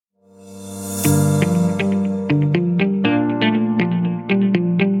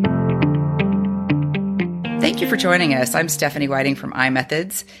Thank you for joining us. I'm Stephanie Whiting from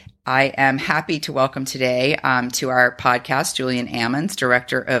iMethods. I am happy to welcome today to our podcast Julian Ammons,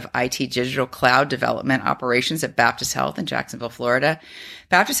 Director of IT Digital Cloud Development Operations at Baptist Health in Jacksonville, Florida.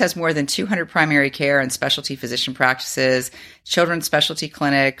 Baptist has more than 200 primary care and specialty physician practices, children's specialty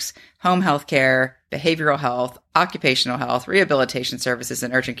clinics, home health care, behavioral health, occupational health, rehabilitation services,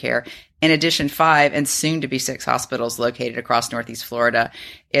 and urgent care. In addition, 5 and soon to be 6 hospitals located across Northeast Florida.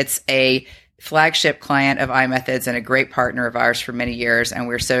 It's a flagship client of iMethods and a great partner of ours for many years. And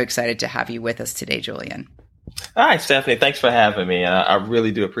we're so excited to have you with us today, Julian. Hi, Stephanie. Thanks for having me. I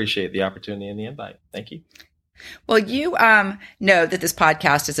really do appreciate the opportunity and the invite. Thank you. Well, you know that this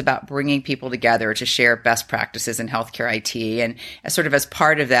podcast is about bringing people together to share best practices in healthcare IT. And sort of as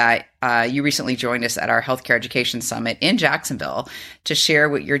part of that, you recently joined us at our Healthcare Education Summit in Jacksonville to share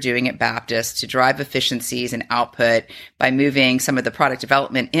what you're doing at Baptist to drive efficiencies and output by moving some of the product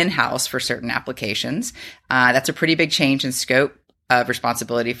development in-house for certain applications. That's a pretty big change in scope of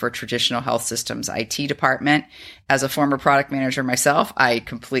responsibility for traditional health systems IT department. As a former product manager myself, I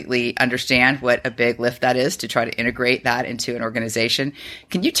completely understand what a big lift that is to try to integrate that into an organization.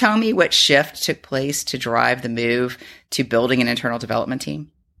 Can you tell me what shift took place to drive the move to building an internal development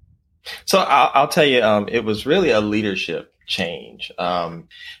team? So I'll tell you, it was really a leadership change. And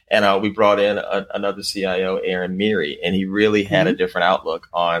we brought in another CIO, Aaron Meary, and he really had a different outlook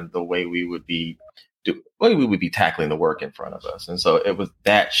on the way we would be tackling the work in front of us. And so it was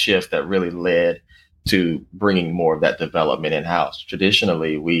that shift that really led to bringing more of that development in-house.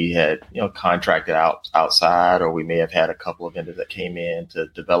 Traditionally, we had, contracted outside, or we may have had a couple of vendors that came in to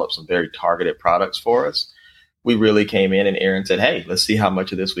develop some very targeted products for us. We really came in and Aaron said, hey, let's see how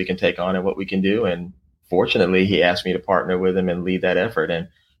much of this we can take on and what we can do. And fortunately, he asked me to partner with him and lead that effort. And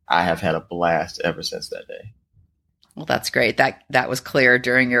I have had a blast ever since that day. Well, that's great. That was clear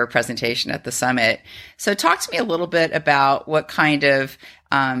during your presentation at the summit. So talk to me a little bit about what kind of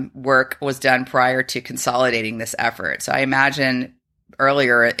work was done prior to consolidating this effort. So I imagine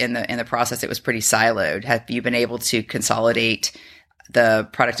earlier in the process, it was pretty siloed. Have you been able to consolidate the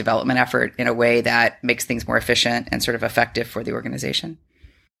product development effort in a way that makes things more efficient and sort of effective for the organization?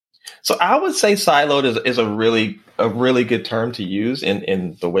 So I would say siloed is a really good term to use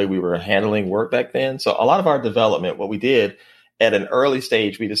in the way we were handling work back then. So a lot of our development, what we did at an early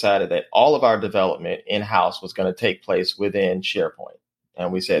stage, we decided that all of our development in-house was going to take place within SharePoint.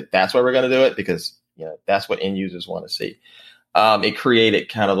 And we said, that's where we're going to do it because, that's what end users want to see. It created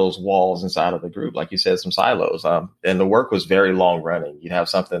kind of those walls inside of the group, like you said, some silos. And the work was very long running. You'd have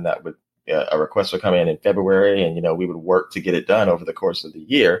something that would a request would come in February, and we would work to get it done over the course of the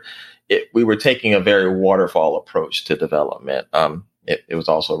year. We were taking a very waterfall approach to development. It was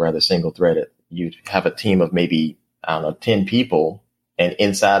also rather single threaded. You'd have a team of maybe 10 people, and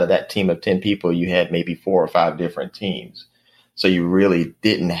inside of that team of 10 people, you had maybe 4 or 5 different teams. So you really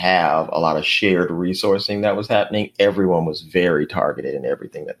didn't have a lot of shared resourcing that was happening. Everyone was very targeted in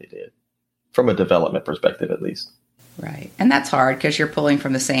everything that they did, from a development perspective, at least. Right, and that's hard because you're pulling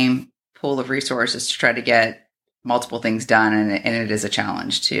from the same pool of resources to try to get multiple things done. And it is a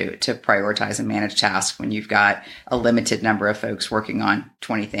challenge to prioritize and manage tasks when you've got a limited number of folks working on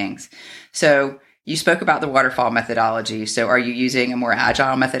 20 things. So you spoke about the waterfall methodology. So are you using a more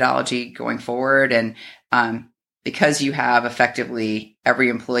agile methodology going forward? And because you have effectively every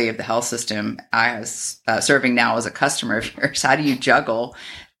employee of the health system as serving now as a customer of yours, how do you juggle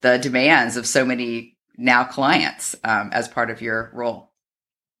the demands of so many now clients as part of your role?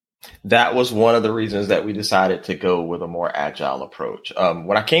 That was one of the reasons that we decided to go with a more agile approach.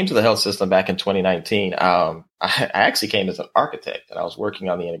 When I came to the health system back in 2019, I actually came as an architect, and I was working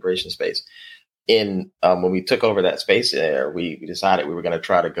on the integration space. When we took over that space there, we decided we were going to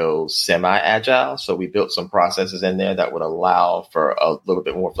try to go semi-agile. So we built some processes in there that would allow for a little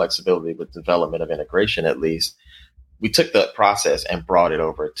bit more flexibility with development of integration, at least. We took that process and brought it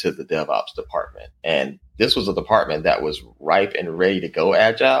over to the DevOps department. And this was a department that was ripe and ready to go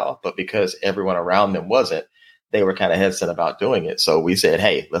agile, but because everyone around them wasn't, they were kind of hesitant about doing it. So we said,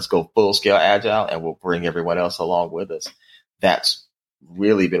 hey, let's go full scale agile and we'll bring everyone else along with us. That's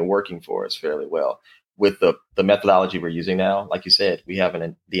really been working for us fairly well. With the methodology we're using now, like you said, we have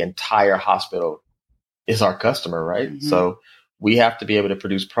the entire hospital is our customer, right? Mm-hmm. So we have to be able to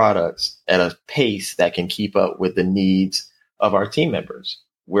produce products at a pace that can keep up with the needs of our team members.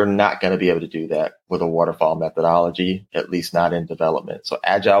 We're not going to be able to do that with a waterfall methodology, at least not in development. So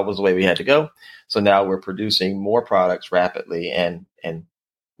agile was the way we had to go. So now we're producing more products rapidly, and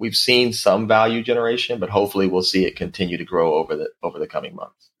we've seen some value generation, but hopefully we'll see it continue to grow over the coming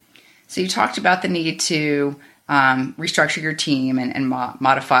months. So you talked about the need to restructure your team and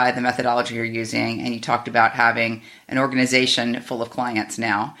modify the methodology you're using. And you talked about having an organization full of clients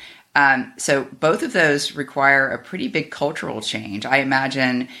now. So both of those require a pretty big cultural change. I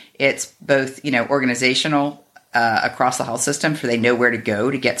imagine it's both, organizational across the health system, so they know where to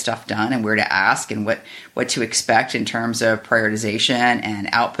go to get stuff done and where to ask and what to expect in terms of prioritization and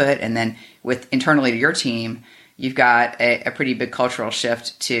output. And then with internally to your team, you've got a pretty big cultural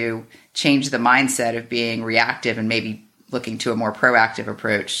shift to change the mindset of being reactive and maybe looking to a more proactive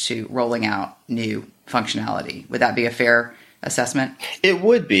approach to rolling out new functionality. Would that be a fair assessment? It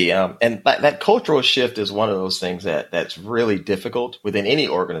would be. And that cultural shift is one of those things that's really difficult within any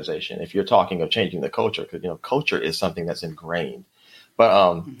organization. If you're talking of changing the culture, because, culture is something that's ingrained.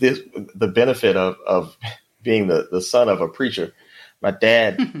 But the benefit of being the son of a preacher, my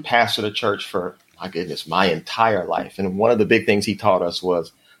dad pastored a church for, my goodness, my entire life. And one of the big things he taught us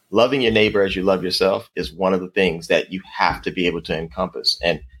was loving your neighbor as you love yourself is one of the things that you have to be able to encompass.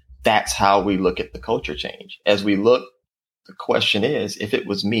 And that's how we look at the culture change. As we look, the question is, if it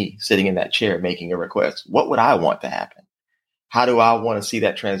was me sitting in that chair making a request, what would I want to happen? How do I want to see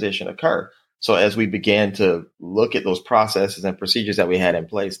that transition occur? So as we began to look at those processes and procedures that we had in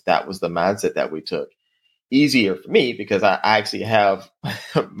place, that was the mindset that we took. Easier for me because I actually have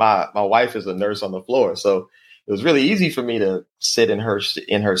my wife is a nurse on the floor. So it was really easy for me to sit in her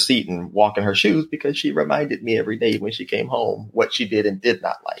seat and walk in her shoes because she reminded me every day when she came home what she did and did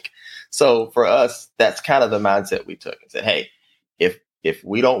not like. So for us, that's kind of the mindset we took and said, hey, if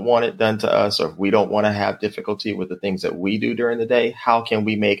we don't want it done to us, or if we don't want to have difficulty with the things that we do during the day, how can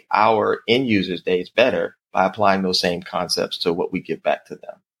we make our end users' days better by applying those same concepts to what we give back to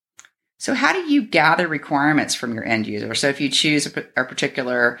them? So how do you gather requirements from your end user? So if you choose a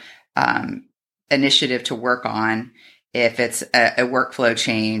particular initiative to work on, if it's a workflow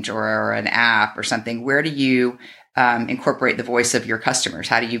change or an app or something, where do you incorporate the voice of your customers?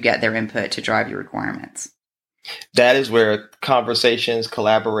 How do you get their input to drive your requirements? That is where conversations,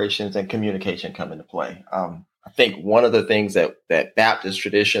 collaborations, and communication come into play. I think one of the things that Baptists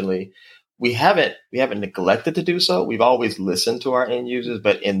traditionally, we haven't neglected to do so. We've always listened to our end users,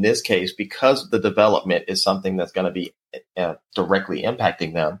 but in this case, because the development is something that's going to be directly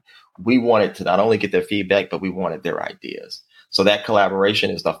impacting them, we wanted to not only get their feedback, but we wanted their ideas. So that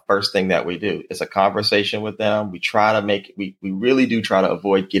collaboration is the first thing that we do. It's a conversation with them. We really do try to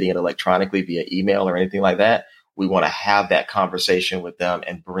avoid getting it electronically via email or anything like that. We want to have that conversation with them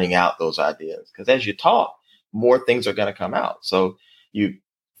and bring out those ideas. Because as you talk, more things are going to come out. So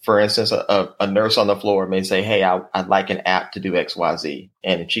for instance, a nurse on the floor may say, hey, I'd like an app to do X, Y, Z.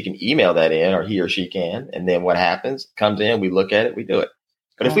 And she can email that in, or he or she can. And then what happens? Comes in, we look at it, we do it.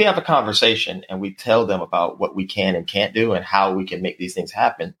 But if we have a conversation and we tell them about what we can and can't do and how we can make these things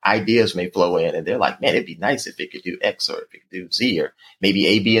happen, ideas may flow in and they're like, man, it'd be nice if it could do X or if it could do Z or maybe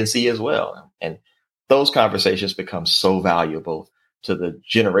A, B, and C as well. And those conversations become so valuable to the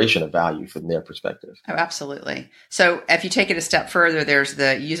generation of value from their perspective. Oh, absolutely. So if you take it a step further, there's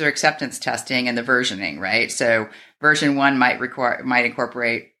the user acceptance testing and the versioning, right? So version 1 might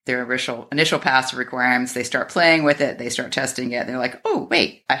incorporate their initial pass requirements. They start playing with it. They start testing it. They're like, oh,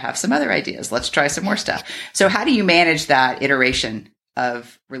 wait, I have some other ideas. Let's try some more stuff. So how do you manage that iteration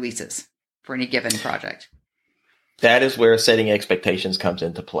of releases for any given project? That is where setting expectations comes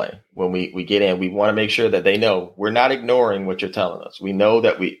into play. When we get in, we want to make sure that they know we're not ignoring what you're telling us. We know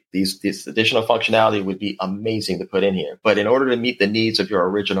that this additional functionality would be amazing to put in here. But in order to meet the needs of your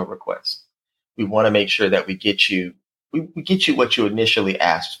original request, we want to make sure that we get you what you initially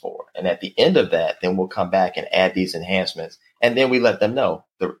asked for. And at the end of that, then we'll come back and add these enhancements. And then we let them know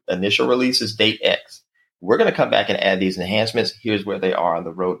the initial release is date X. We're going to come back and add these enhancements. Here's where they are on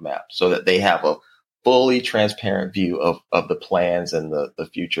the roadmap so that they have a fully transparent view of the plans and the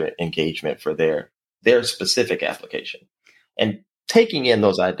future engagement for their specific application. And taking in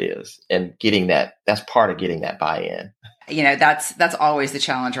those ideas and that's part of getting that buy-in. That's always the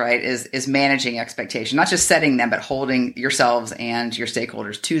challenge, right? Is managing expectation, not just setting them, but holding yourselves and your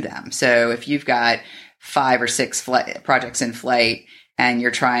stakeholders to them. So if you've got 5 or 6 projects in flight and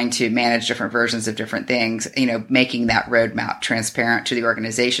you're trying to manage different versions of different things, making that roadmap transparent to the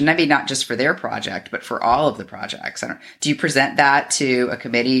organization, maybe not just for their project, but for all of the projects. Do you present that to a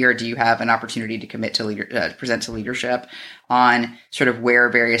committee, or do you have an opportunity to commit to present to leadership on sort of where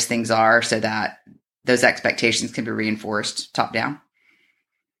various things are so that those expectations can be reinforced top down?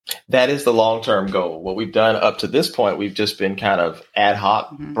 That is the long-term goal. What we've done up to this point, we've just been kind of ad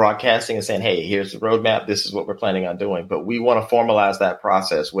hoc broadcasting and saying, hey, here's the roadmap. This is what we're planning on doing. But we want to formalize that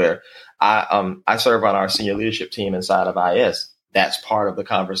process where I serve on our senior leadership team inside of IS. that's part of the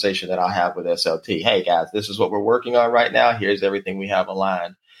conversation that I'll have with SLT. Hey guys, this is what we're working on right now. Here's everything we have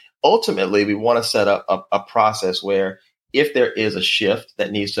aligned. Ultimately, we want to set up a process where if there is a shift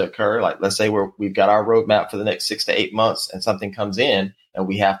that needs to occur, like let's say we've got our roadmap for the next 6 to 8 months and something comes in and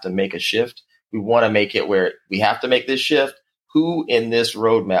we have to make a shift, we want to make it where we have to make this shift. Who in this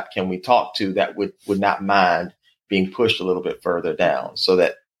roadmap can we talk to that would not mind being pushed a little bit further down? So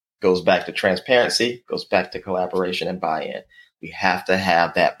that goes back to transparency, goes back to collaboration and buy-in. We have to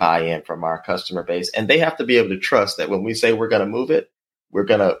have that buy-in from our customer base, and they have to be able to trust that when we say we're going to move it, we're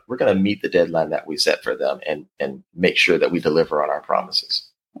going to meet the deadline that we set for them and make sure that we deliver on our promises.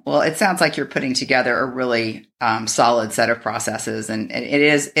 Well, it sounds like you're putting together a really solid set of processes, and it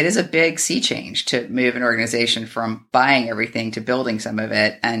is a big sea change to move an organization from buying everything to building some of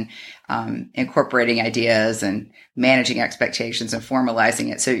it and incorporating ideas and managing expectations and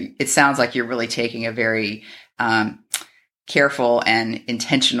formalizing it. So it sounds like you're really taking a very careful and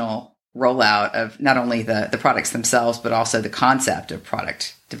intentional rollout of not only the products themselves, but also the concept of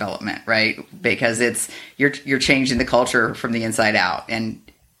product development, right? Because you're changing the culture from the inside out, and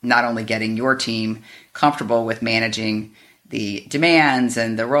not only getting your team comfortable with managing the demands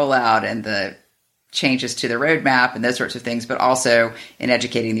and the rollout and the changes to the roadmap and those sorts of things, but also in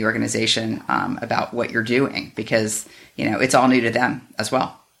educating the organization about what you're doing, because it's all new to them as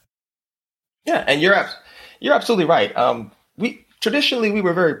well. Yeah, and you're absolutely right. Traditionally, we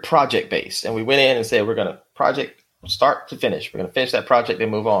were very project-based, and we went in and said, we're going to project start to finish. We're going to finish that project and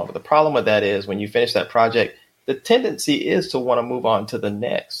move on. But the problem with that is when you finish that project, the tendency is to want to move on to the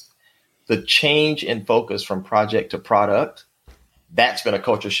next. The change in focus from project to product, that's been a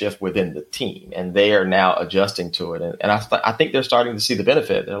culture shift within the team, and they are now adjusting to it. And I think they're starting to see the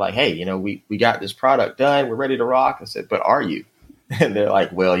benefit. They're like, hey, we got this product done. We're ready to rock. I said, but are you? And they're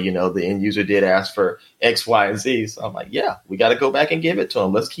like, well, the end user did ask for X, Y, and Z. So I'm like, yeah, we got to go back and give it to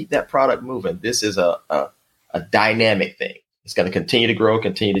them. Let's keep that product moving. This is a dynamic thing. It's going to continue to grow,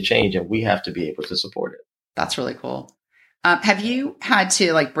 continue to change, and we have to be able to support it. That's really cool. Have you had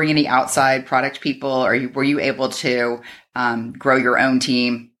to bring any outside product people, or were you able to grow your own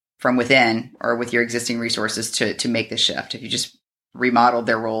team from within or with your existing resources to make this shift? Have you just remodeled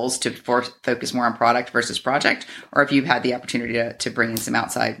their roles to focus more on product versus project, or have you had the opportunity to bring in some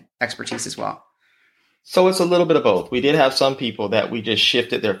outside expertise as well? So it's a little bit of both. We did have some people that we just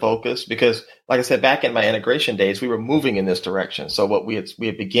shifted their focus because, like I said, back in my integration days, we were moving in this direction. So what we had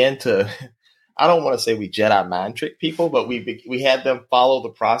began to, I don't want to say we Jedi mind trick people, but we had them follow the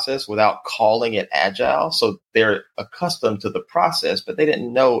process without calling it agile. So they're accustomed to the process, but they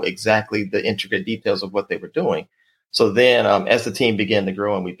didn't know exactly the intricate details of what they were doing. So then as the team began to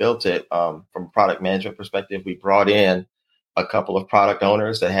grow and we built it from a product management perspective, we brought in a couple of product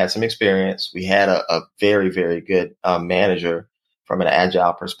owners that had some experience. We had a very, very good manager from an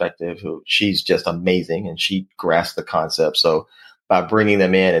agile perspective who she's just amazing and she grasped the concept. So by bringing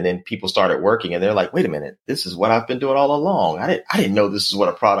them in and then people started working and they're like, wait a minute, this is what I've been doing all along. I didn't know this is what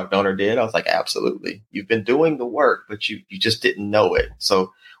a product owner did. I was like, absolutely. You've been doing the work, but you just didn't know it.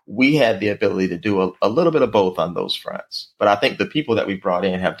 So we had the ability to do a little bit of both on those fronts. But I think the people that we brought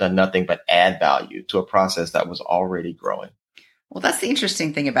in have done nothing but add value to a process that was already growing. Well, that's the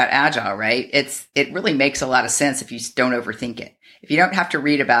interesting thing about Agile, right? It really makes a lot of sense if you don't overthink it. If you don't have to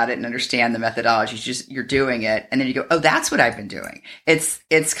read about it and understand the methodology, you're doing it. And then you go, oh, that's what I've been doing.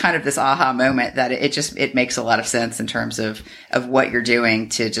 It's kind of this aha moment that it makes a lot of sense in terms of what you're doing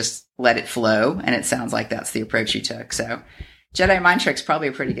to just let it flow. And it sounds like that's the approach you took. So Jedi mind trick's probably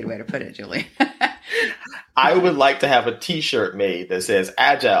a pretty good way to put it, Julie. I would like to have a t-shirt made that says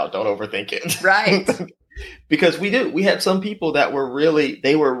agile, don't overthink it. Right. Because we had some people that were really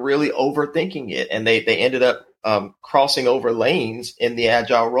overthinking it, and they ended up crossing over lanes in the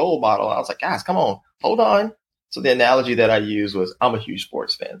agile role model. I was like, guys, come on, hold on. So the analogy that I used was, I'm a huge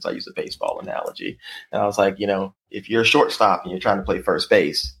sports fan, so I use a baseball analogy. And I was like, if you're a shortstop and you're trying to play first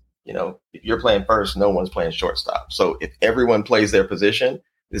base, if you're playing first, no one's playing shortstop. So if everyone plays their position,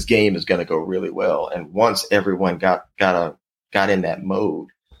 this game is going to go really well. And once everyone got in that mode,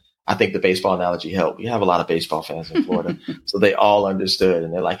 I think the baseball analogy helped. We have a lot of baseball fans in Florida, so they all understood,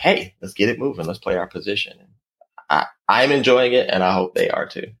 and they're like, hey, let's get it moving. Let's play our position. I'm enjoying it, and I hope they are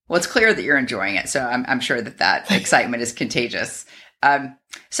too. Well, it's clear that you're enjoying it, so I'm sure that excitement is contagious.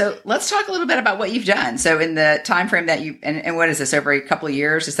 So let's talk a little bit about what you've done. So in the time frame that and what is this, over a couple of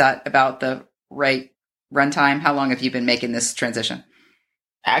years? Is that about the right runtime? How long have you been making this transition?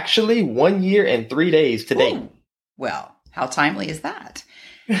 Actually, 1 year and 3 days to date. Well, how timely is that?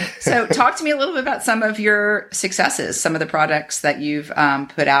 So talk to me a little bit about some of your successes, some of the products that you've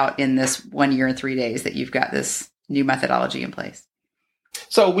put out in this 1 year and 3 days that you've got this new methodology in place?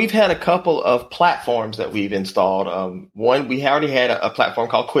 So we've had a couple of platforms that we've installed. One, we already had a platform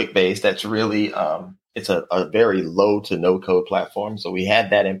called QuickBase that's really, it's a very low to no code platform. So we had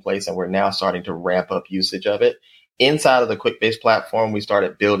that in place and we're now starting to ramp up usage of it. Inside of the QuickBase platform, we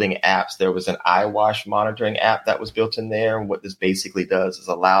started building apps. There was an eye wash monitoring app that was built in there. And what this basically does is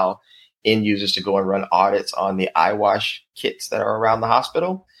allow end users to go and run audits on the eye wash kits that are around the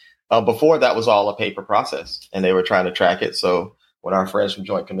hospital. Before that was all a paper process and they were trying to track it. So when our friends from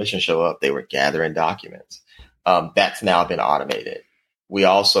Joint Commission show up, they were gathering documents. That's now been automated. We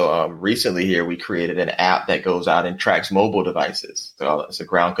also recently here, we created an app that goes out and tracks mobile devices. So it's a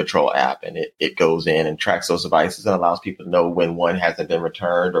ground control app and it goes in and tracks those devices and allows people to know when one hasn't been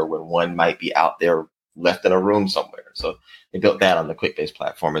returned or when one might be out there left in a room somewhere. So they built that on the QuickBase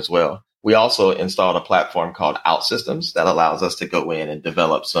platform as well. We also installed a platform called OutSystems that allows us to go in and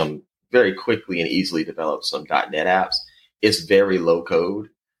develop some very quickly and easily develop some .NET apps. It's very low code.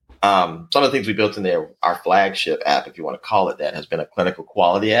 Some of the things we built in there, our flagship app, if you want to call it that, has been a clinical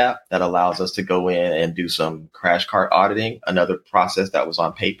quality app that allows us to go in and do some crash cart auditing, another process that was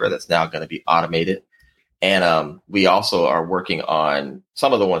on paper that's now going to be automated. And we also are working on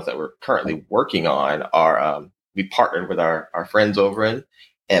some of the ones that we're currently working on are we partnered with our friends over in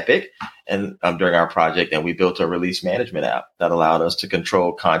Epic and during our project, and we built a release management app that allowed us to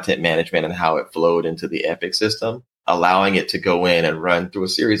control content management and how it flowed into the Epic system, allowing it to go in and run through a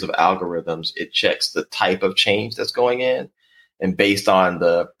series of algorithms. It checks the type of change that's going in. And based on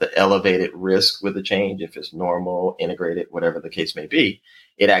the elevated risk with the change, if it's normal, integrated, whatever the case may be,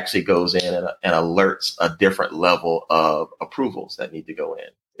 it actually goes in and alerts a different level of approvals that need to go in.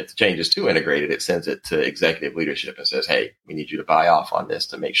 If the change is too integrated, it sends it to executive leadership and says, hey, we need you to buy off on this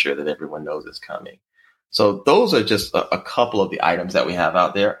to make sure that everyone knows it's coming. So those are just a couple of the items that we have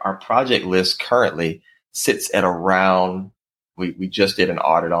out there. Our project list currently sits at around, we just did an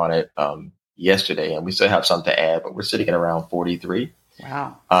audit on it yesterday, and we still have some to add, but we're sitting at around 43.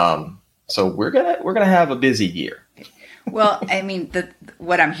 Wow. So we're gonna have a busy year. Well, I mean,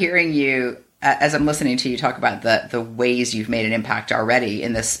 what I'm hearing you as I'm listening to you talk about the ways you've made an impact already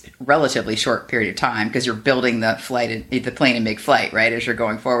in this relatively short period of time, because you're building the plane in big flight, right? As you're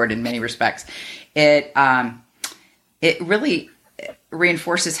going forward in many respects, it really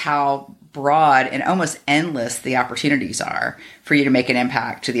reinforces how broad and almost endless the opportunities are for you to make an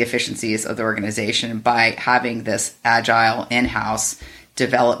impact to the efficiencies of the organization by having this agile in-house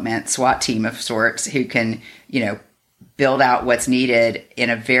development SWAT team of sorts who can, build out what's needed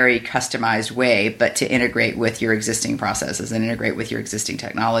in a very customized way, but to integrate with your existing processes and integrate with your existing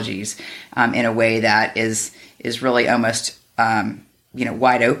technologies in a way that is really almost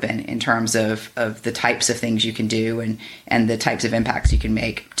wide open in terms of the types of things you can do and the types of impacts you can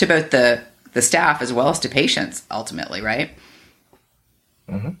make to both the staff as well as to patients ultimately, right?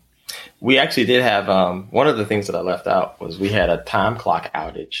 Mm-hmm. We actually did have one of the things that I left out was we had a time clock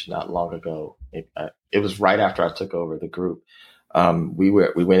outage not long ago. It was right after I took over the group. We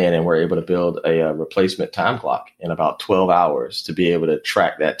went in and were able to build a replacement time clock in about 12 hours to be able to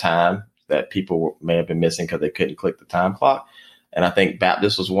track that time that people may have been missing because they couldn't click the time clock. And I think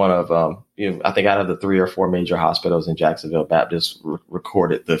Baptist was one of, I think out of the 3 or 4 major hospitals in Jacksonville, Baptist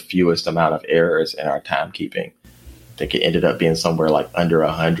recorded the fewest amount of errors in our timekeeping. I think it ended up being somewhere like under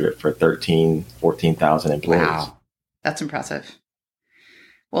 100 for 14,000 employees. Wow. That's impressive.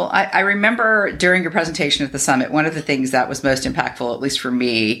 Well, I remember during your presentation at the summit, one of the things that was most impactful, at least for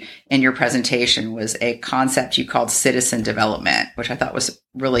me, in your presentation was a concept you called citizen development, which I thought was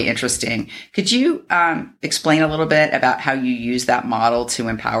really interesting. Could you explain a little bit about how you use that model to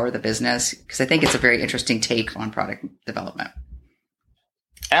empower the business? Because I think it's a very interesting take on product development.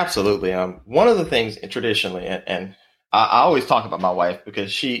 Absolutely. One of the things traditionally, and I always talk about my wife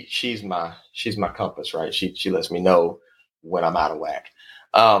because she's my compass, right? She lets me know when I'm out of whack.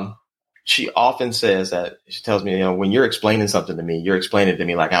 She often says that she tells me, when you're explaining something to me, you're explaining it to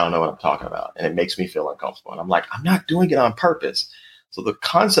me like I don't know what I'm talking about. And it makes me feel uncomfortable. And I'm like, I'm not doing it on purpose. So the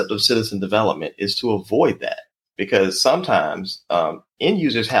concept of citizen development is to avoid that, because sometimes end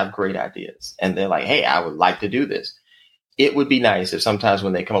users have great ideas and they're like, hey, I would like to do this. It would be nice if sometimes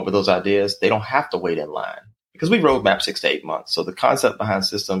when they come up with those ideas, they don't have to wait in line, because we roadmap 6 to 8 months. So the concept behind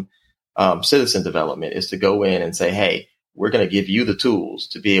citizen development is to go in and say, hey, we're going to give you the tools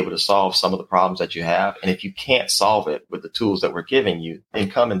to be able to solve some of the problems that you have. And if you can't solve it with the tools that we're giving you,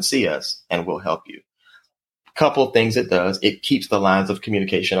 then come and see us and we'll help you. A couple of things it does. It keeps the lines of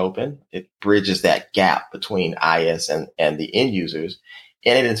communication open. It bridges that gap between IS and the end users,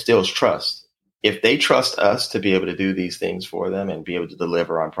 and it instills trust. If they trust us to be able to do these things for them and be able to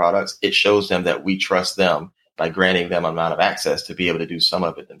deliver on products, it shows them that we trust them by granting them an amount of access to be able to do some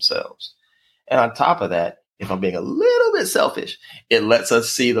of it themselves. And on top of that, if I'm being a little bit selfish, it lets us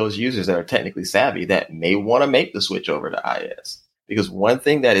see those users that are technically savvy that may want to make the switch over to IS. Because one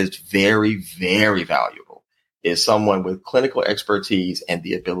thing that is very, very valuable is someone with clinical expertise and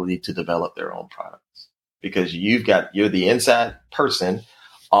the ability to develop their own products. Because you're the inside person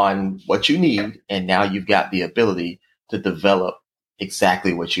on what you need, and now you've got the ability to develop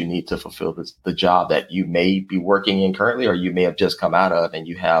exactly what you need to fulfill the job that you may be working in currently, or you may have just come out of, and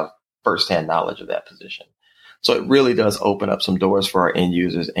you have firsthand knowledge of that position. So it really does open up some doors for our end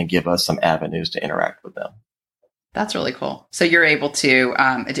users and give us some avenues to interact with them. That's really cool. So you're able to,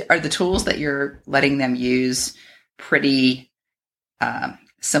 are the tools that you're letting them use pretty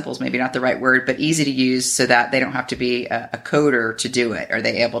simple is maybe not the right word, but easy to use so that they don't have to be a coder to do it? Are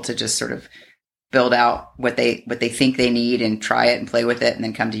they able to just sort of build out what they think they need and try it and play with it and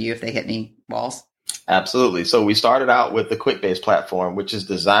then come to you if they hit any walls? Absolutely. So we started out with the QuickBase platform, which is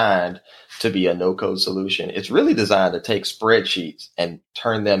designed to be a no-code solution. It's really designed to take spreadsheets and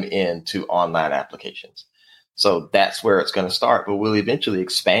turn them into online applications. So that's where it's going to start, but we'll eventually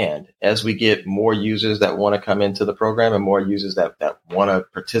expand as we get more users that want to come into the program and more users that want to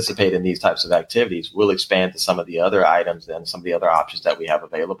participate in these types of activities. We'll expand to some of the other items and some of the other options that we have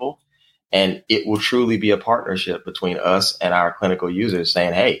available. And it will truly be a partnership between us and our clinical users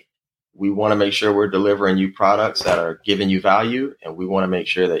saying, hey, we want to make sure we're delivering you products that are giving you value. And we want to make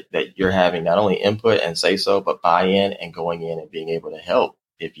sure that you're having not only input and say so, but buy-in and going in and being able to help.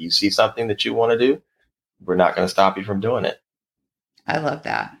 If you see something that you want to do, we're not going to stop you from doing it. I love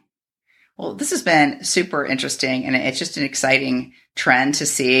that. Well, this has been super interesting, and it's just an exciting trend to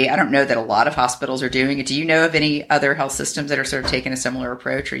see. I don't know that a lot of hospitals are doing it. Do you know of any other health systems that are sort of taking a similar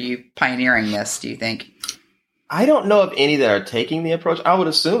approach? Or are you pioneering this, do you think? I don't know of any that are taking the approach. I would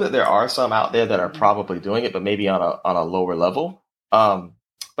assume that there are some out there that are probably doing it, but maybe on a lower level.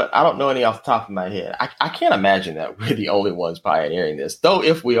 But I don't know any off the top of my head. I can't imagine that we're the only ones pioneering this. Though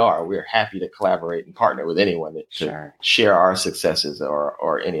if we are, we're happy to collaborate and partner with anyone that should share our successes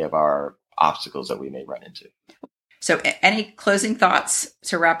or any of our obstacles that we may run into. So any closing thoughts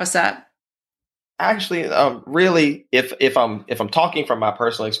to wrap us up? Actually, really, if I'm talking from my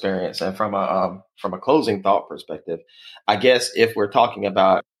personal experience and from a closing thought perspective, I guess if we're talking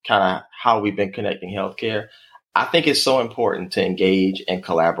about kind of how we've been connecting healthcare, I think it's so important to engage and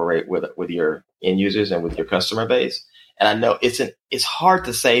collaborate with your end users and with your customer base. And I know it's hard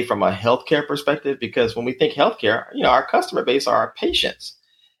to say from a healthcare perspective, because when we think healthcare, our customer base are our patients,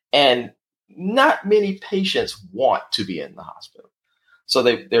 and not many patients want to be in the hospital. So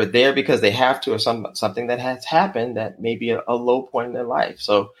they're there because they have to, or something that has happened that may be a low point in their life.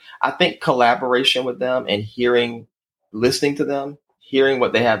 So I think collaboration with them and listening to them, hearing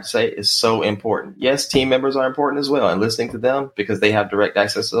what they have to say is so important. Yes, team members are important as well, and listening to them because they have direct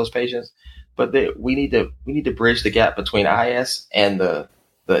access to those patients. But we need to bridge the gap between IS and the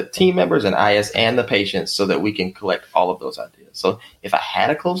team members and IS and the patients so that we can collect all of those ideas. So if I had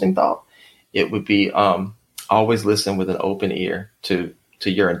a closing thought, it would be always listen with an open ear to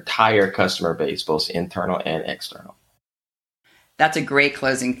your entire customer base, both internal and external. That's a great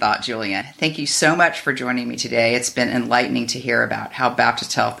closing thought, Julian. Thank you so much for joining me today. It's been enlightening to hear about how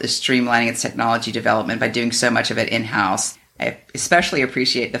Baptist Health is streamlining its technology development by doing so much of it in-house. I especially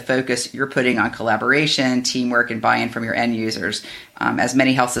appreciate the focus you're putting on collaboration, teamwork, and buy-in from your end users, as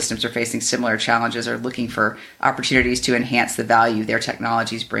many health systems are facing similar challenges or looking for opportunities to enhance the value their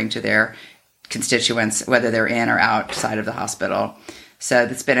technologies bring to their constituents, whether they're in or outside of the hospital. So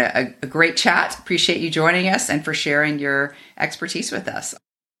it's been a great chat. Appreciate you joining us and for sharing your expertise with us.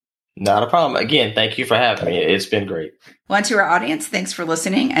 Not a problem. Again, thank you for having me. It's been great. Well, and to our audience, thanks for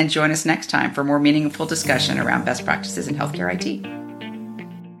listening, and join us next time for more meaningful discussion around best practices in healthcare IT.